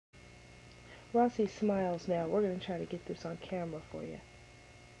Rossi smiles now. We're going to try to get this on camera for you.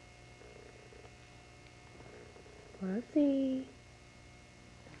 Rossi.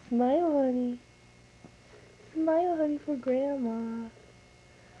 Smile, honey. Smile, honey, for Grandma.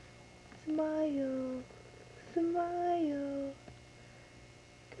 Smile. Smile.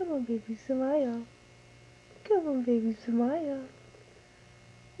 Come on, baby, smile. Come on, baby, smile.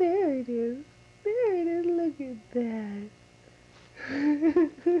 There it is. There it is. Look at that.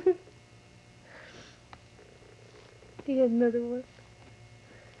 You got another one.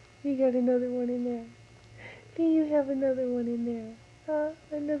 You got another one in there. Do you have another one in there? Huh?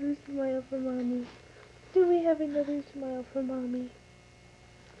 Another smile for Mommy. Do we have another smile for Mommy?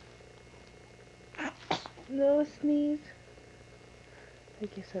 No sneeze? I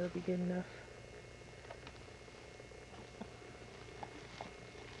guess that'll be good enough.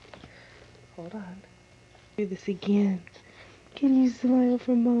 Hold on. Do this again. Can you smile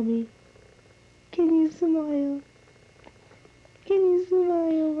for Mommy? Can you smile? Can you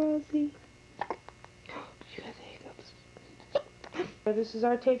smile, Rosie? You got the hiccups. This is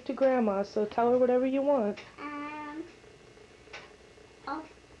our tape to Grandma, so tell her whatever you want. Oh,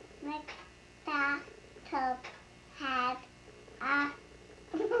 McDonald had a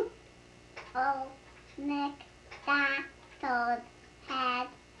oh, McDonald had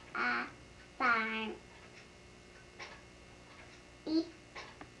a barn.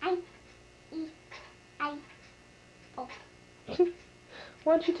 Oh.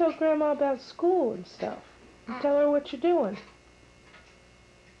 Why don't you tell Grandma about school and stuff? And tell her what you're doing.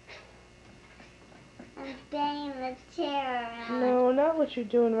 I'm playing the chair. No, not what you're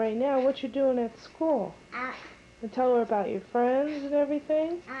doing right now. What you're doing at school. And tell her about your friends and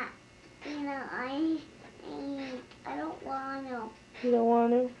everything. You know, I don't want to. You don't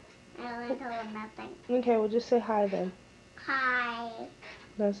want to? I don't want to tell her nothing. Okay, well just say hi then. Hi.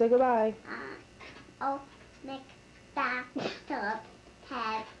 Now say goodbye. Oh, McDonald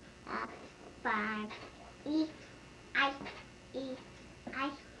had a barn. E-I-E-I-O.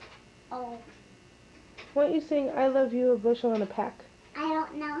 Why don't you sing I love you a bushel and a peck? I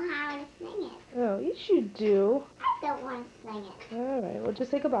don't know how to sing it. Oh, yes you do. I don't want to sing it. Alright, well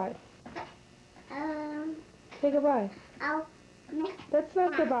just say goodbye. Say goodbye. Oh, That's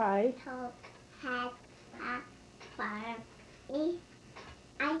not goodbye. McDonald had a barn.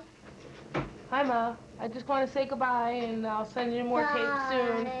 E-I. Hi Ma, I just want to say goodbye and I'll send you more tape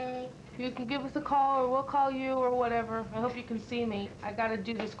soon. You can give us a call or we'll call you or whatever. I hope you can see me. I gotta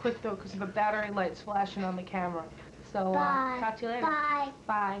do this quick though because the battery light's flashing on the camera. So, talk to you later. Bye.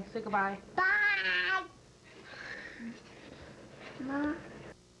 Bye. Say goodbye. Bye. Ma.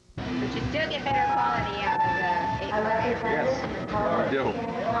 But you still get better quality out of the 8mm. Yes, you do.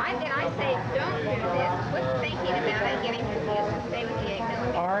 Then I say don't do this. Quit thinking about it, getting confused, and stay with the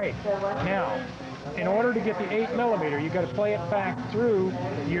 8mm. All right. Now, in order to get the 8mm, you've got to play it back through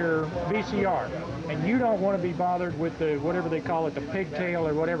your VCR. And you don't want to be bothered with the, whatever they call it, the pigtail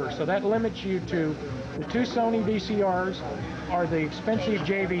or whatever. So that limits you to the two Sony VCRs or the expensive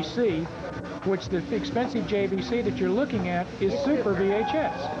JVC, which the expensive JVC that you're looking at is Super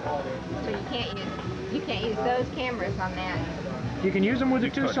VHS. So you can't use those cameras on that. You can use them with the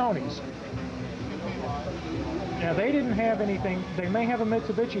two Sonys. Now they didn't have anything. They may have a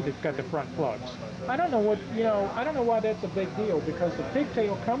Mitsubishi that's got the front plugs. I don't know what, I don't know why that's a big deal, because the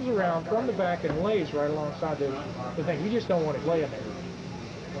pigtail comes around from the back and lays right alongside the thing. You just don't want it laying there.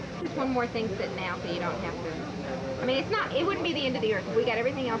 Just one more thing sitting out so you don't have to. I mean, it wouldn't be the end of the earth if we got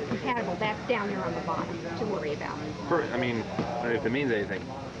everything else compatible. That's down there on the bottom to worry about. I mean, if it means anything.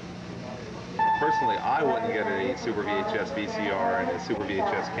 Personally, I wouldn't get a Super VHS VCR and a Super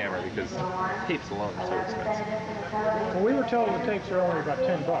VHS camera because tapes alone are so expensive. Well, we were told the tapes are only about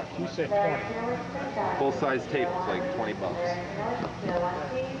 $10. You said 20. Full-size tape is like $20.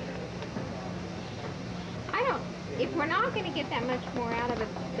 If we're not going to get that much more out of it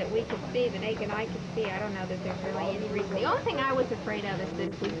that we could see, that Ake and I could see, I don't know that there's really any reason. The only thing I was afraid of is that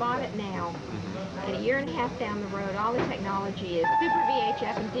if we bought it now, and a year and a half down the road, all the technology is Super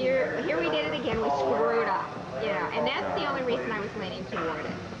VHS, and here we did it again, we screwed up. And that's the only reason I was leaning toward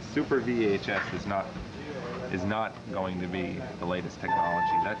it. Super VHS is not going to be the latest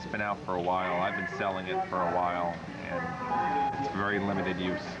technology. That's been out for a while. I've been selling it for a while, and it's very limited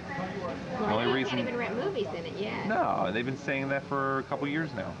use. Well, the only you reason can't even rent movies in it yet. No, they've been saying that for a couple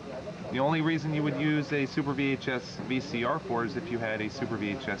years now. The only reason you would use a Super VHS VCR for is if you had a Super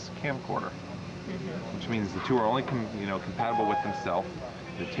VHS camcorder, which means the two are only compatible with themselves.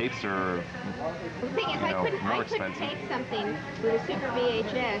 The tapes are, The thing is, you know, more I couldn't expensive. tape something with a super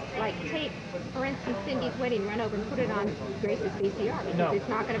VHS, like tape, for instance, Cindy's Wedding, run over and put it on Grace's VCR, because No. it's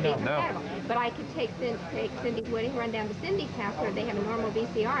not going to be No. compatible. But I could take Cindy's Wedding, run down to Cindy's house where they have a normal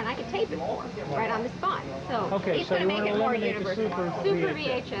VCR, and I could tape it for her, right on the spot. So Okay, it's so going to you make want to it more eliminate the universal. super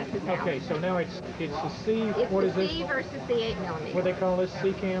VHS is out. Okay, so now it's the C, It's what the is this? C versus the 8mm. What do they call this?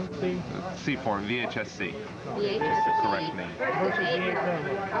 C-cam? C? C form, VHS-C. VHS Correct me. Versus the 8 8mm.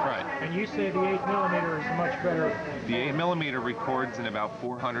 millimeter. Right. And you say the 8mm is much better. The 8mm records in about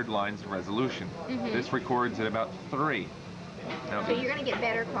 400 lines of resolution. This records at about 3. Now, So you're going to get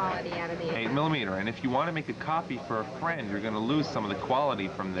better quality out of the 8mm, and if you want to make a copy for a friend, you're going to lose some of the quality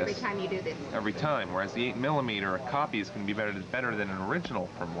from this every time you do this. every time, whereas the 8mm, a copy is going to be better than an original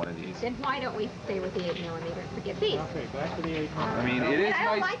from one of these. Then why don't we stay with the 8mm and forget these? Okay, back to the 8mm. I mean, it is I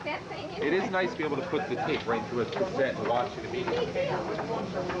don't nice. like that thing anyway. It is nice to be able to put the tape right through a cassette and watch it immediately. Big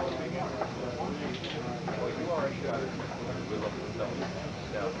deal.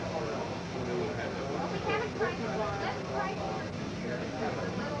 We haven't tried. Let's try.